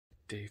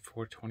Day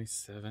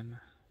 427,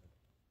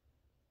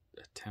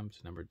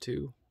 attempt number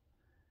 2.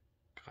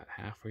 Got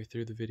halfway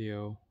through the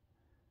video,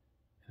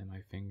 and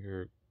my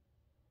finger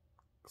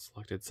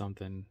selected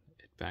something,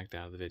 it backed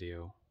out of the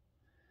video.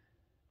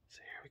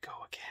 So here we go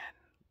again.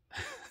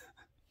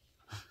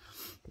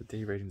 The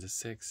day rating's a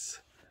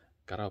 6.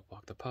 Got up,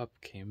 walked the pup,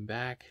 came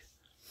back.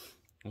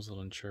 I was a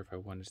little unsure if I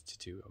wanted to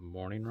do a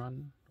morning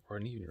run or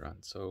an evening run,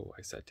 so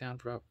I sat down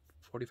for about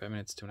 45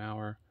 minutes to an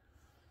hour,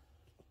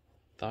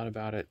 thought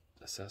about it,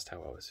 assessed how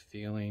I was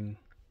feeling,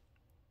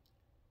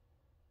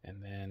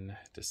 and then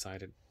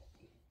decided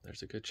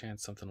there's a good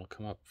chance something will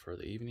come up for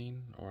the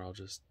evening, or I'll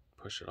just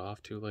push it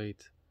off too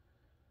late,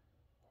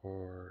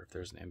 or if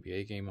there's an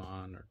NBA game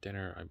on or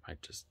dinner, I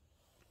might just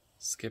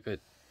skip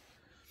it.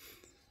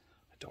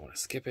 I don't want to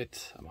skip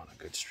it. I'm on a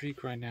good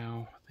streak right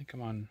now. I think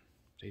I'm on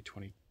day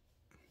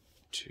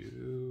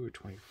 22 or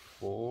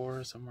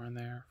 24, somewhere in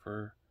there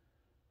for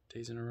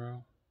days in a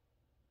row.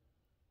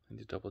 I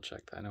need to double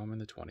check that. I know I'm in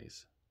the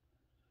 20s.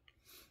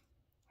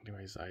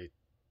 Anyways,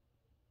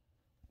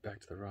 back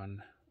to the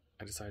run.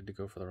 I decided to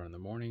go for the run in the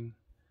morning.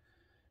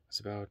 It was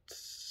about,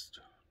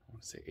 I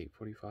want to say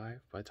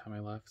 8:45 by the time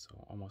I left,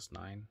 so almost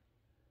 9.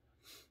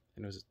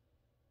 And it was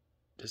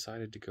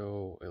decided to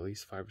go at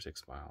least 5 or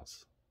 6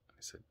 miles. I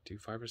said, do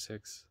 5 or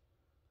 6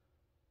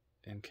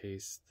 in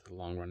case the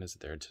long run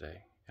isn't there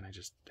today. And I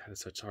just had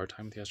such a hard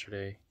time with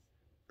yesterday.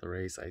 The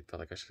race, I felt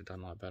like I should have done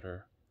a lot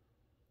better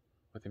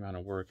with the amount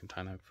of work and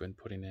time I've been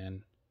putting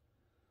in.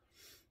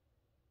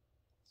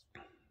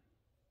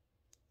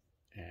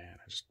 And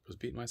I just was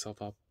beating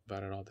myself up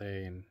about it all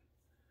day, and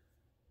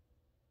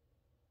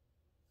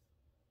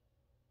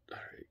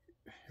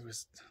it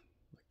was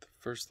like the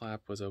first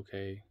lap was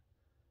okay.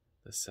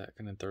 The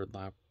second and third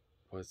lap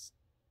was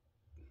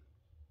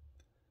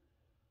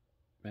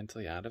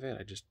mentally out of it.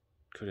 I just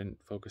couldn't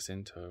focus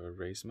into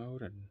race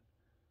mode and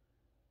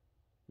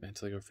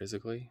mentally or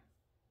physically.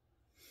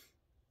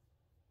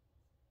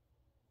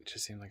 It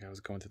just seemed like I was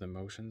going through the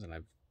motions,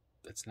 and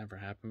that's never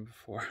happened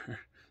before,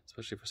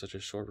 especially for such a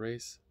short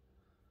race.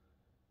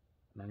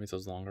 Normally it's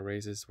those longer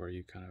races where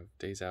you kind of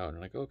daze out and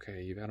you're like,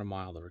 okay, you've had a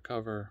mile to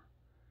recover.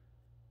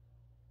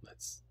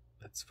 Let's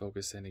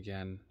focus in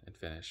again and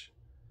finish.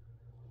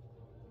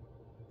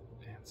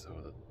 And so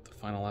the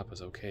final lap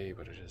was okay,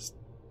 but I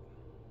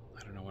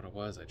don't know what it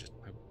was.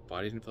 My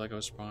body didn't feel like I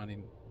was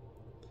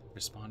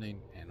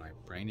responding, and my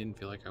brain didn't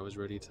feel like I was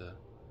ready to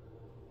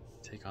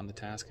take on the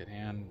task at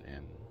hand,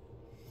 and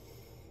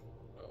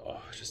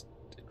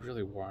it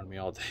really wore on me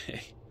all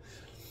day.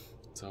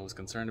 So I was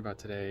concerned about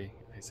today.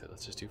 I said,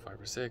 let's just do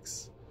 5 or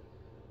 6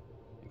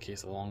 in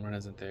case the long run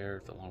isn't there.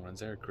 If the long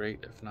run's there,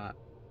 great. If not,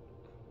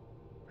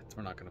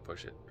 we're not going to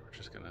push it. We're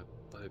just going to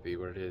let it be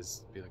what it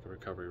is, be like a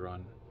recovery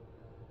run.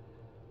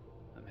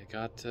 And I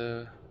got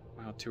to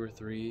mile 2 or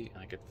 3,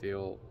 and I could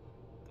feel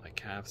my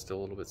calf still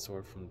a little bit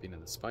sore from being in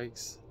the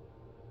spikes.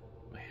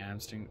 My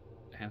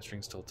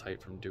hamstring's still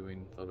tight from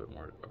doing a little bit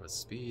more of a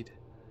speed.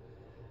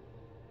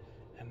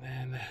 And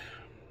then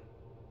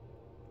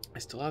I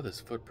still have this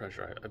foot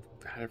pressure. I've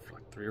had it for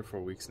like 3 or 4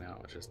 weeks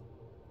now. It just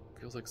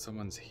feels like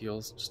someone's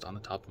heel's just on the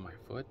top of my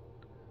foot.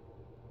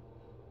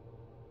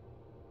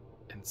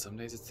 And some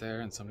days it's there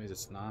and some days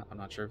it's not. I'm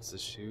not sure if it's the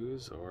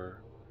shoes,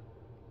 or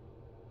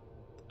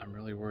I'm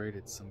really worried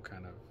it's some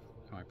kind of,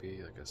 it might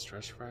be like a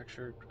stress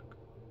fracture,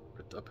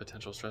 a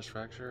potential stress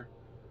fracture.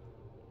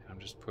 And I'm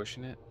just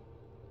pushing it.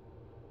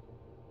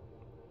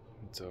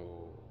 And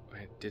so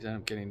I did end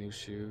up getting new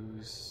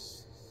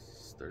shoes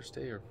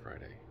Thursday or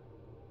Friday.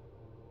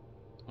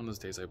 One of those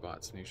days I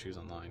bought some new shoes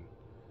online.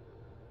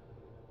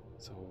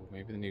 So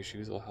maybe the new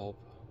shoes will help,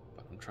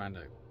 but I'm trying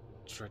to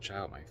stretch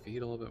out my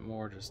feet a little bit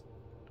more, just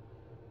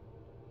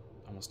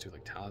almost do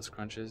like talus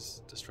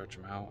crunches to stretch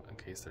them out in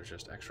case there's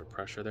just extra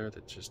pressure there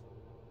that's just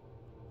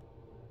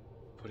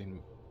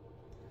putting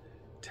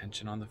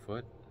tension on the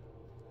foot.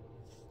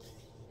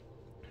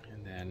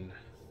 And then,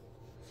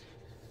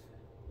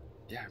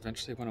 yeah,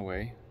 eventually it went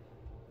away.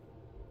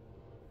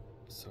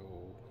 So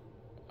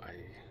I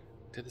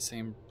did the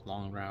same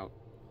long route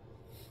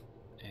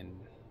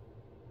in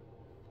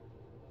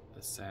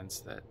the sense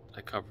that I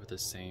cover the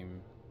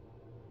same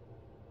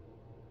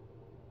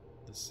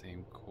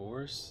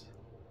course,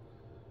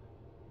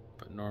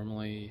 but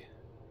normally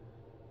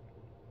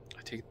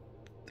I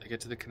get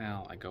to the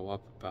canal, I go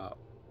up about,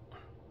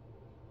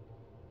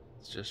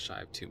 it's just shy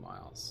of 2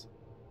 miles.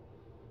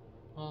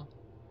 Well,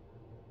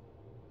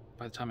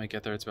 by the time I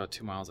get there, it's about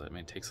 2 miles. I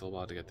mean, it takes a little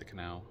while to get the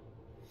canal.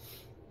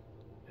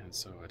 And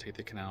so I take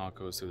the canal, it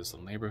goes through this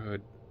little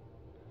neighborhood,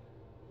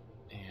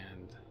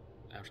 and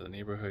after the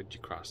neighborhood, you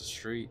cross the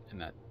street,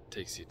 and that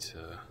takes you to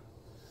a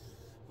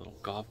little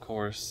golf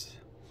course.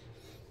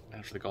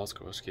 After the golf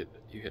course,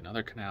 you hit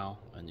another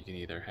canal, and you can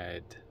either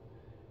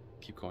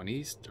keep going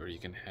east, or you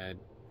can head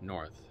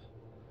north.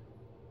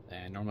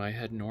 And normally I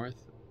head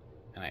north,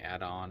 and I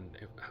add on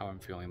how I'm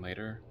feeling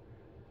later.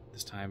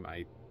 This time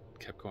I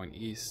kept going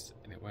east,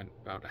 and it went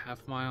about a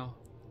half mile.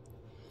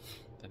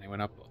 Then I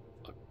went up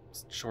a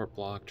short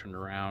block, turned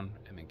around,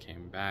 and then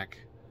came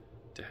back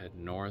to head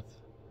north.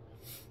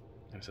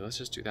 And so let's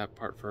just do that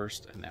part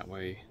first, and that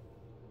way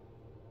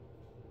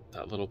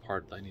that little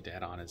part I need to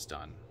add on is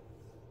done.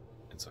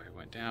 And so I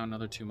went down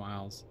another 2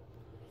 miles,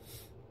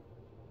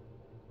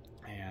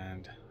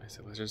 and I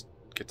said, let's just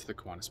get to the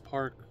Kiwanis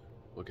Park.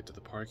 We'll get to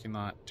the parking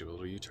lot, do a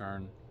little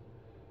U-turn,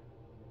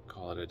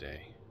 call it a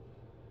day.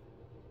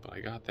 But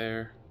I got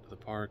there to the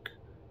park.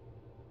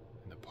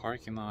 In the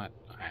parking lot,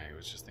 I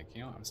was just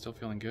thinking, I'm still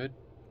feeling good.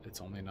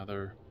 It's only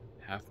another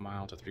half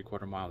mile to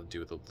 3/4 mile to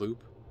do the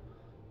loop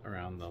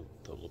around the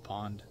little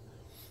pond.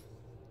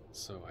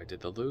 So I did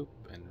the loop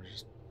and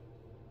just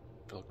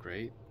felt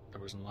great. There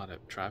wasn't a lot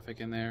of traffic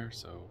in there,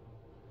 so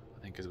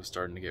I think it was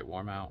starting to get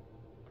warm out,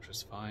 which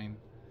was fine.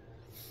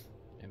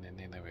 And then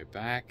they went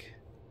back,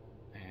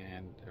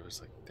 and it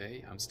was like,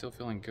 I'm still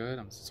feeling good.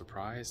 I'm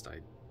surprised. I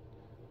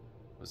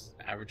was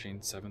averaging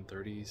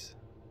 7:30s,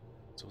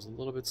 so it was a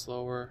little bit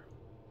slower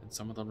than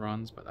some of the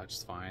runs, but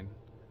that's fine.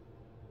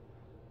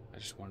 I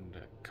just wanted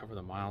to cover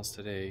the miles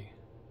today,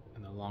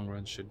 and the long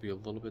runs should be a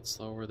little bit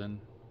slower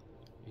than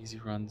easy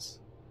runs.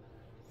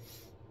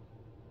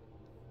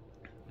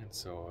 And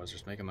so I was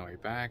just making my way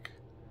back.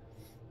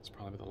 It's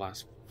probably the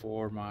last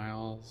 4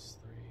 miles,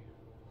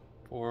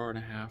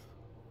 4.5.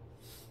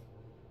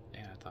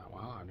 And I thought,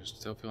 wow, I'm just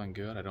still feeling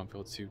good. I don't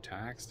feel too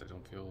taxed. I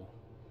don't feel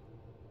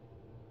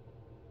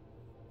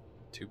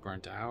too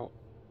burnt out.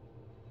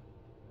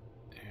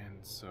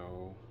 And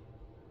so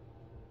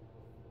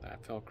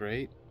that felt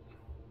great.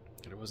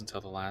 And it wasn't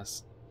until the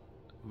last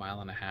 1.5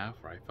 miles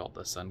where I felt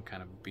the sun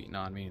kind of beating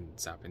on me and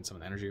zapping some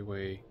of the energy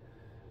away.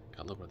 Got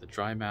a little bit of the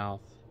dry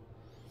mouth.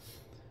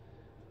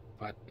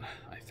 But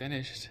I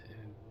finished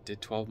and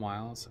did 12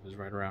 miles. It was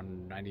right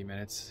around 90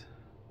 minutes.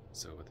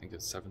 So I think the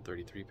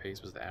 7:33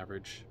 pace was the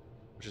average,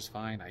 which is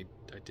fine. I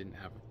didn't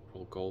have a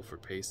real goal for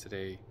pace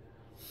today.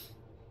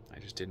 I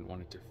just didn't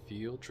want it to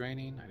feel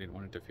draining. I didn't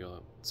want it to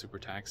feel super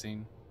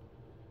taxing.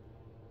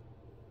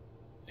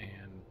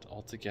 And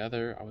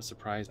altogether, I was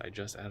surprised. I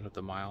just added up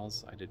the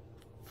miles. I did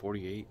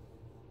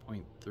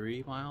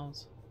 48.3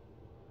 miles.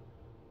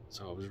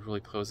 So I was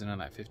really closing on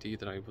that 50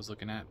 that I was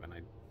looking at, and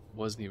I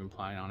wasn't even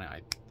planning on it.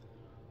 I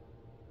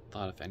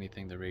thought, if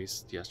anything, the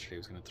race yesterday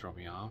was going to throw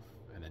me off.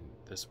 And then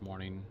this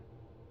morning,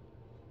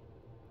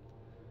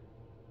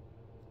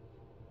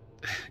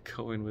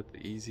 going with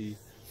the easy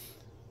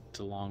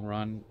to long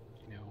run,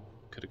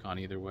 could have gone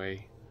either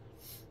way.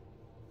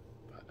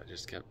 But I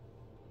just kept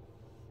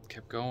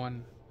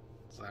going.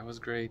 So that was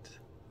great.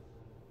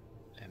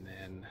 And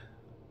then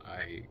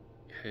I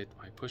hit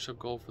my push-up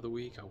goal for the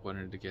week. I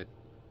wanted to get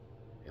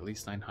at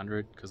least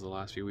 900 because the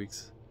last few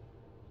weeks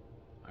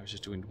I was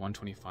just doing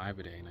 125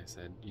 a day, and I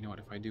said, you know what,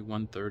 if I do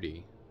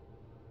 130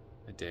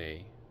 a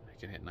day, I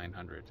can hit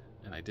 900.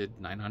 And I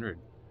did 900.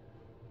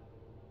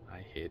 I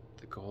hit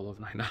the goal of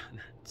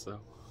 900.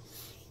 So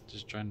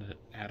just trying to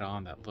add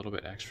on that little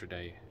bit extra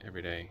day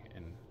every day.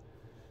 And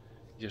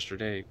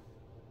yesterday,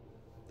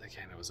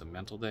 again, it was a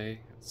mental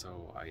day,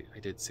 so I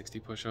did 60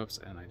 push-ups,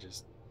 and I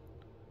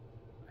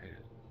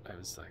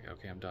was like,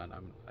 okay, I'm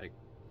done. I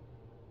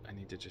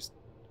need to just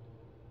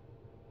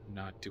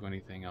not do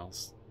anything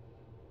else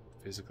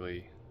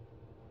physically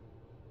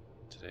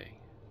today.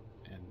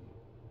 And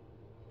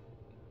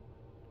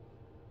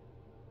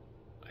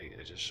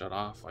I just shut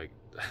off. I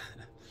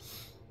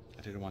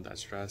didn't want that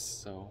stress,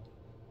 so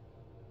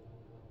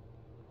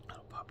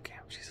little pup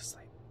cam, she's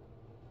asleep.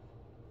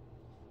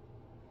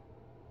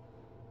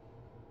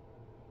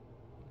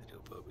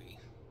 Little puppy.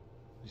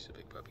 She's a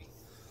big puppy.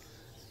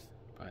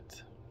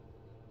 But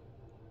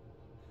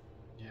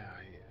yeah,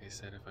 I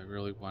said if I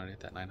really wanted to hit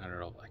that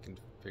 900, I can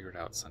figure it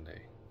out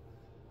Sunday.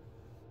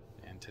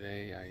 And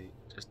today I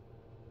just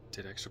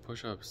did extra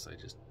push-ups. I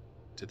just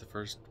did the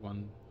first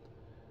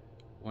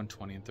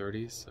 120 and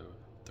 30s, so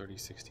 30,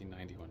 60,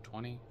 90,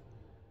 120.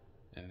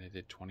 And I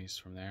did 20s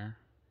from there.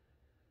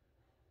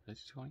 Did I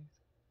do 20s?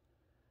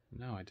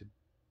 No, I did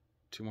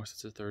 2 more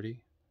sets of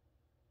 30.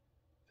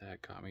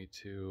 That got me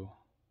to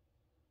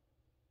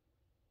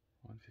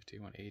 150,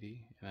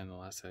 180, and then the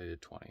last set I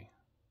did 20.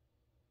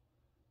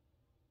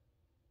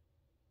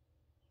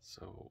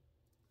 So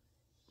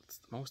it's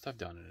the most I've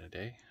done in a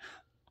day.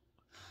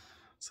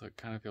 So it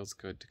kind of feels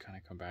good to kind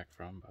of come back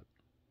from, but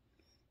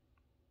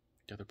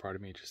the other part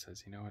of me just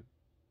says, you know what,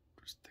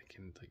 just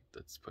thinking, like,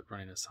 let's put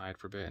running aside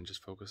for a bit and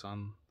just focus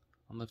on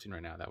lifting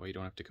right now. That way you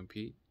don't have to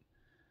compete.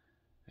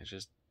 It's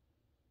just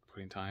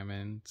putting time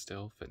in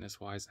still,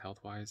 fitness-wise,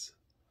 health-wise.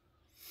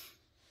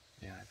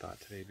 Yeah, I thought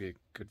today'd be a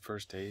good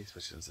first day,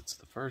 especially since it's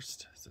the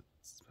first,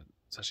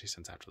 especially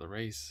since after the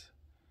race.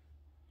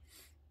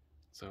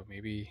 So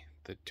maybe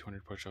the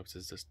 200 push-ups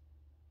is just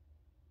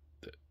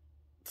the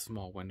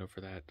small window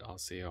for that. I'll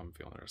see how I'm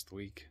feeling the rest of the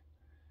week.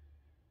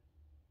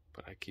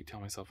 But I keep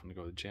telling myself I'm going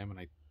to go to the gym, and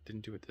I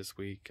didn't do it this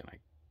week, and I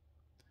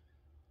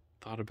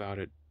thought about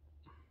it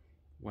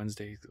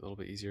Wednesday a little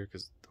bit easier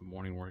because the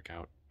morning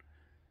workout.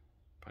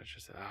 But I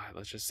just said,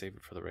 let's just save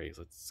it for the race.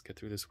 Let's get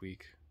through this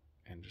week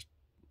and just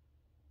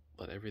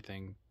let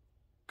everything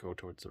go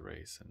towards the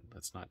race, and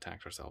let's not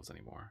tax ourselves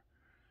anymore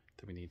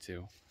than we need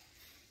to.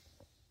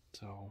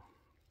 So,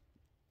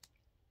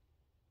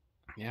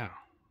 yeah.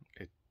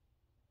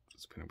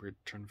 it's been a weird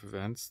turn of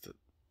events. A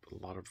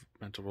lot of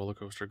mental roller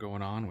coaster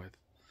going on with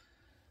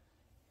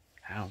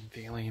how I'm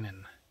feeling,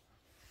 and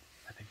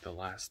I think the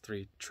last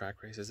 3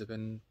 track races have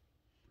been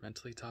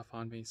mentally tough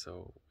on me.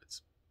 So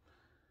it's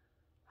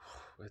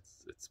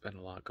been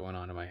a lot going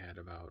on in my head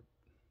about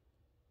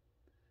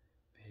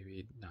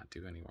maybe not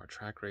do any more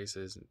track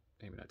races,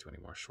 maybe not do any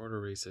more shorter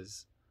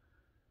races,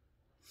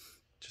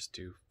 just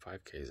do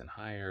 5Ks and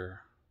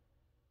higher,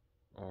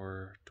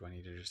 or do I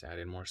need to just add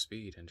in more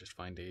speed and just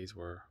find days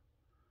where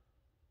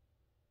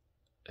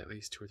at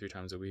least 2 or 3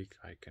 times a week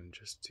I can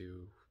just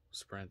do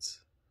sprints,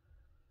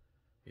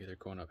 either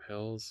going up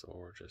hills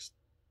or just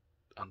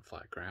on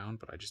flat ground,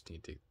 but I just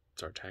need to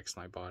start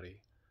taxing my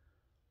body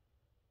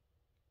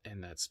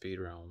in that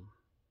speed realm.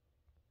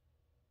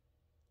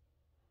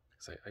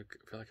 Because I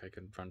feel like I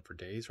can run for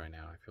days right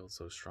now. I feel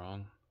so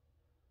strong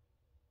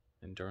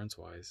endurance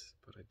wise,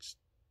 but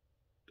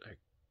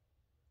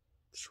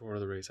short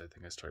of the race, I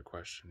think I started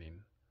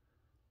questioning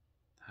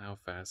how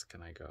fast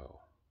can I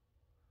go.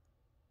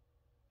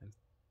 And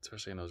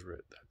especially in that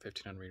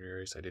 1500 meter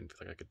race, I didn't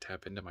feel like I could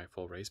tap into my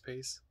full race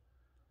pace.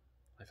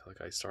 I feel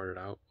like I started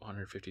out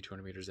 150,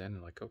 200 meters in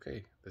and like,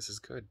 okay, this is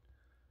good.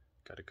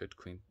 Got a good,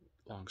 clean,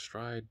 long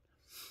stride.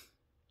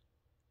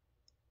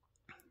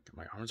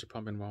 My arms are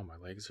pumping well, my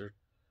legs are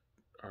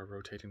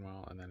rotating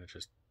well, and then it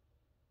just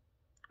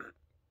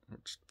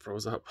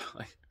froze up.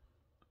 I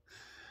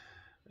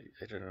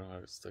don't know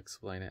how to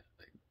explain it.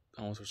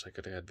 I almost wish I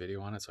could have had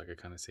video on it so I could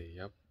kind of see,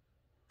 yep,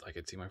 I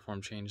could see my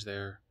form change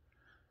there,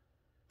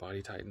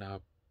 body tighten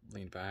up,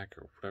 lean back,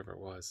 or whatever it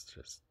was.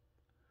 Just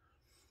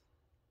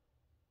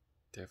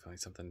definitely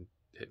something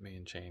hit me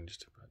and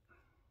changed. But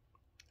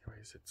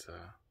anyways,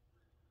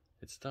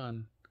 it's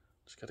done.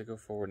 Just got to go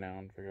forward now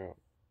and figure out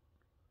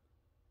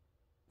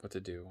what to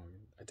do.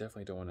 I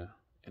definitely don't want to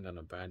end on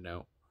a bad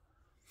note.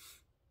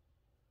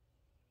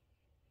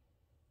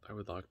 I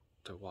would like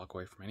to walk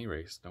away from any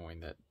race knowing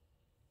that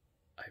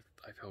I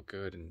felt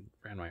good and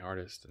ran my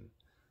hardest, and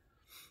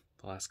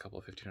the last couple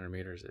of 1500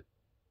 meters it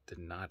did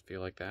not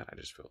feel like that. I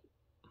just felt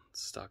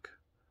stuck.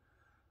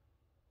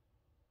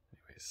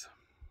 Anyways,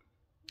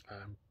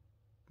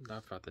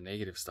 enough about the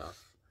negative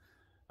stuff.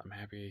 I'm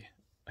happy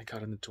I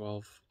got in the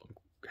 12. I'm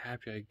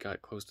happy I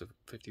got close to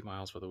 50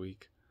 miles for the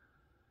week,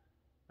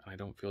 and I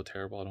don't feel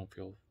terrible. I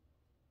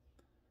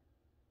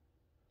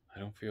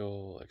don't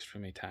feel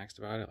extremely taxed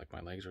about it. Like, my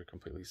legs are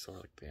completely sore.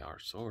 Like, they are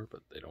sore, but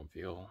they don't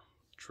feel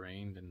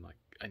drained and like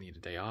I need a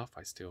day off.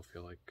 I still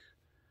feel like,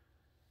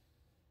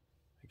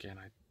 again,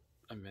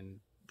 I'm in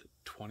the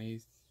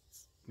 20s,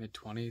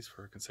 mid-20s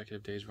for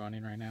consecutive days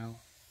running right now,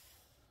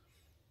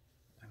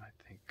 and I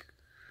think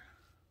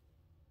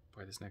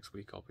by this next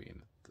week I'll be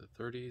in the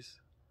 30s,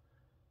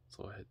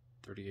 so I'll hit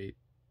 38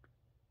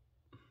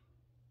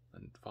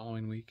 and the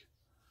following week.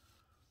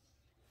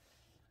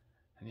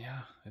 And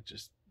yeah, that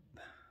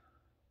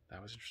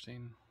was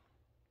interesting.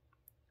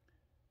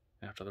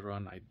 And after the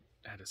run, I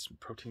had a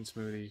protein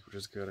smoothie, which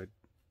is good.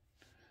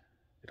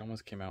 It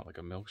almost came out like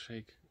a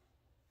milkshake.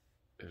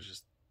 It was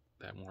just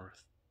a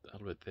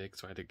little bit thick,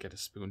 so I had to get a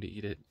spoon to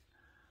eat it.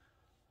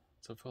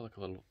 So it felt like a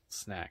little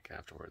snack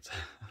afterwards,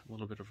 a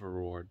little bit of a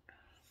reward.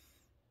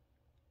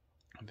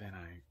 And then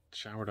I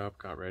showered up,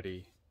 got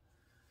ready,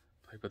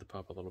 played with the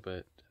pup a little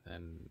bit,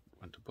 then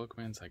went to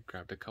Bookman's. I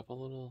grabbed a couple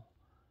little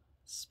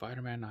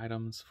Spider-Man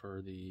items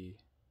for the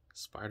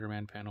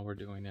Spider-Man panel we're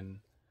doing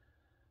in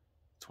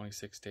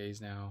 26 days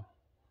now.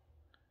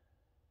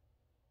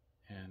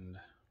 And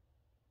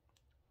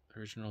the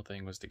original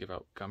thing was to give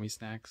out gummy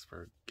snacks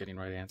for getting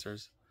right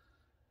answers.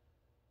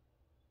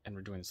 And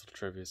we're doing this little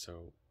trivia,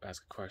 so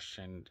ask a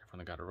question, everyone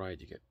that got it right,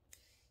 you get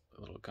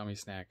a little gummy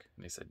snack.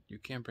 And they said, you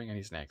can't bring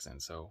any snacks in,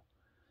 so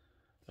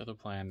the other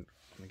plan,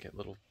 I'm going to get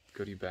little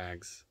goodie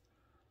bags.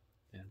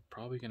 And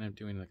probably going to be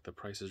doing like the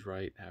Price is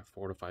Right, have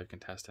 4 to 5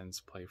 contestants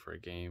play for a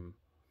game.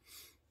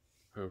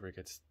 Whoever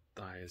gets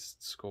the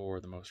highest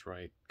score, the most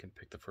right, can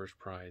pick the first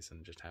prize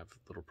and just have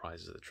little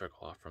prizes that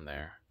trickle off from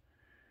there.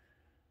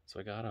 So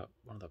I got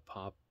one of the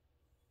pop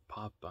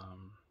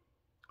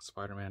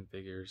Spider-Man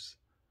figures.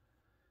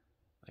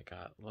 I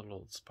got a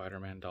little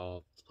Spider-Man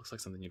doll. Looks like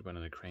something you'd win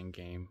in a Crane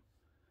game.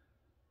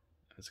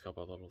 There's a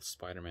couple of little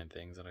Spider-Man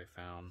things that I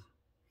found.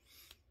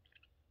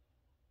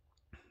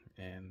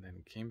 And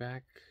then came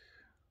back,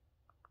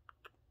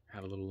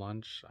 had a little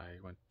lunch. I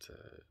went to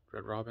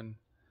Red Robin.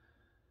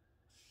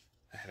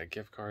 I had a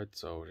gift card,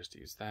 so just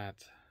used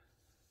that.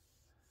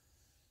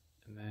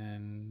 And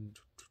then,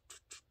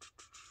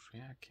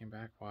 yeah, came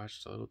back,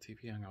 watched a little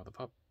TV, hung out with the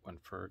pup,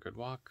 went for a good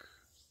walk.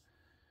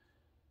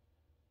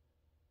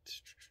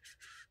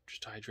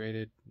 Just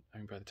hydrated. I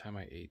mean, by the time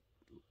I ate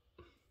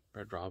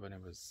Red Robin,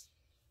 it was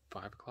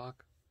 5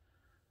 o'clock.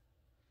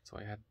 So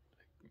I had,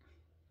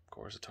 of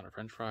course, a ton of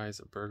French fries,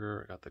 a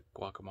burger. I got the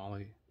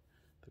guacamole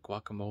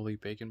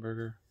bacon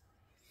burger.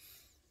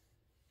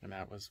 And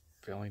that was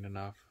filling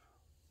enough.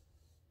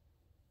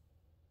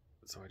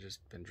 So I just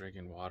been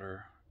drinking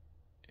water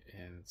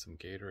and some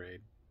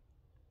Gatorade.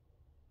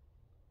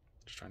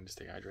 Just trying to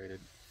stay hydrated.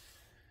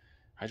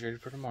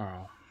 Hydrated for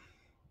tomorrow.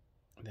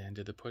 then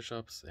did the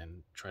push-ups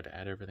and tried to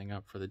add everything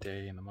up for the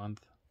day and the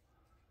month.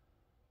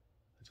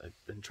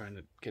 I've been trying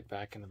to get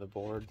back into the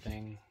board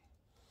thing.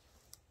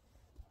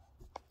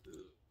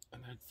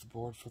 And that's the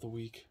board for the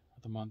week, or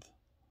the month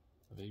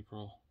of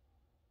April.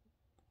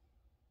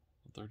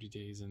 30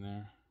 days in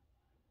there.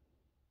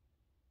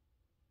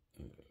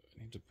 I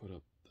need to put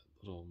up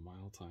that little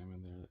mile time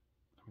in there.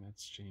 I mean,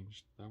 that's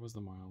changed. That was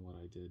the mile what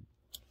I did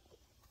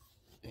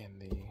in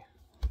the,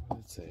 what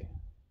did it say?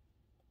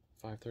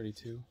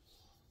 5:32.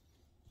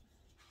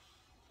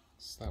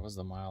 So that was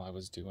the mile I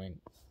was doing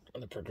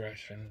on the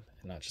progression,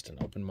 and not just an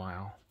open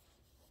mile,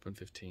 open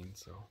 15.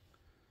 So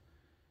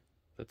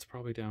that's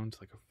probably down to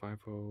like a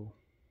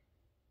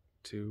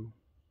 5:02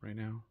 right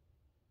now,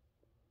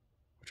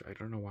 which I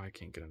don't know why I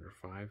can't get under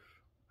 5.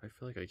 I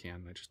feel like I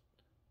can.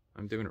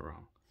 I'm doing it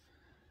wrong.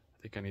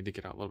 I think I need to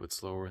get out a little bit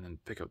slower and then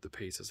pick up the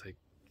pace as my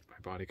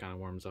body kind of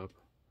warms up.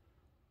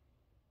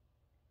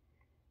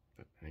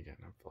 But again,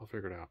 I'll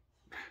figure it out.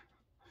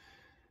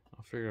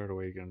 I'll figure out a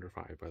way to get under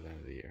 5 by the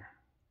end of the year.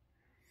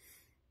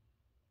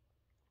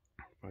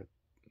 But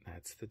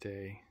that's the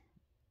day.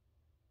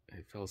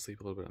 I fell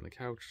asleep a little bit on the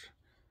couch.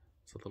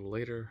 It's a little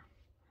later.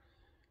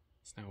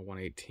 It's now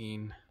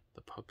 1:18.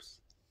 The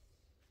pup's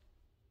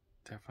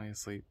definitely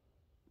asleep.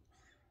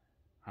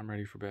 I'm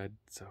ready for bed,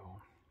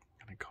 so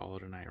I'm gonna call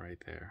it a night right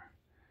there.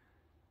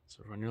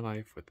 So run your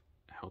life with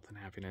health and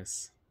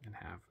happiness, and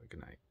have a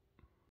good night.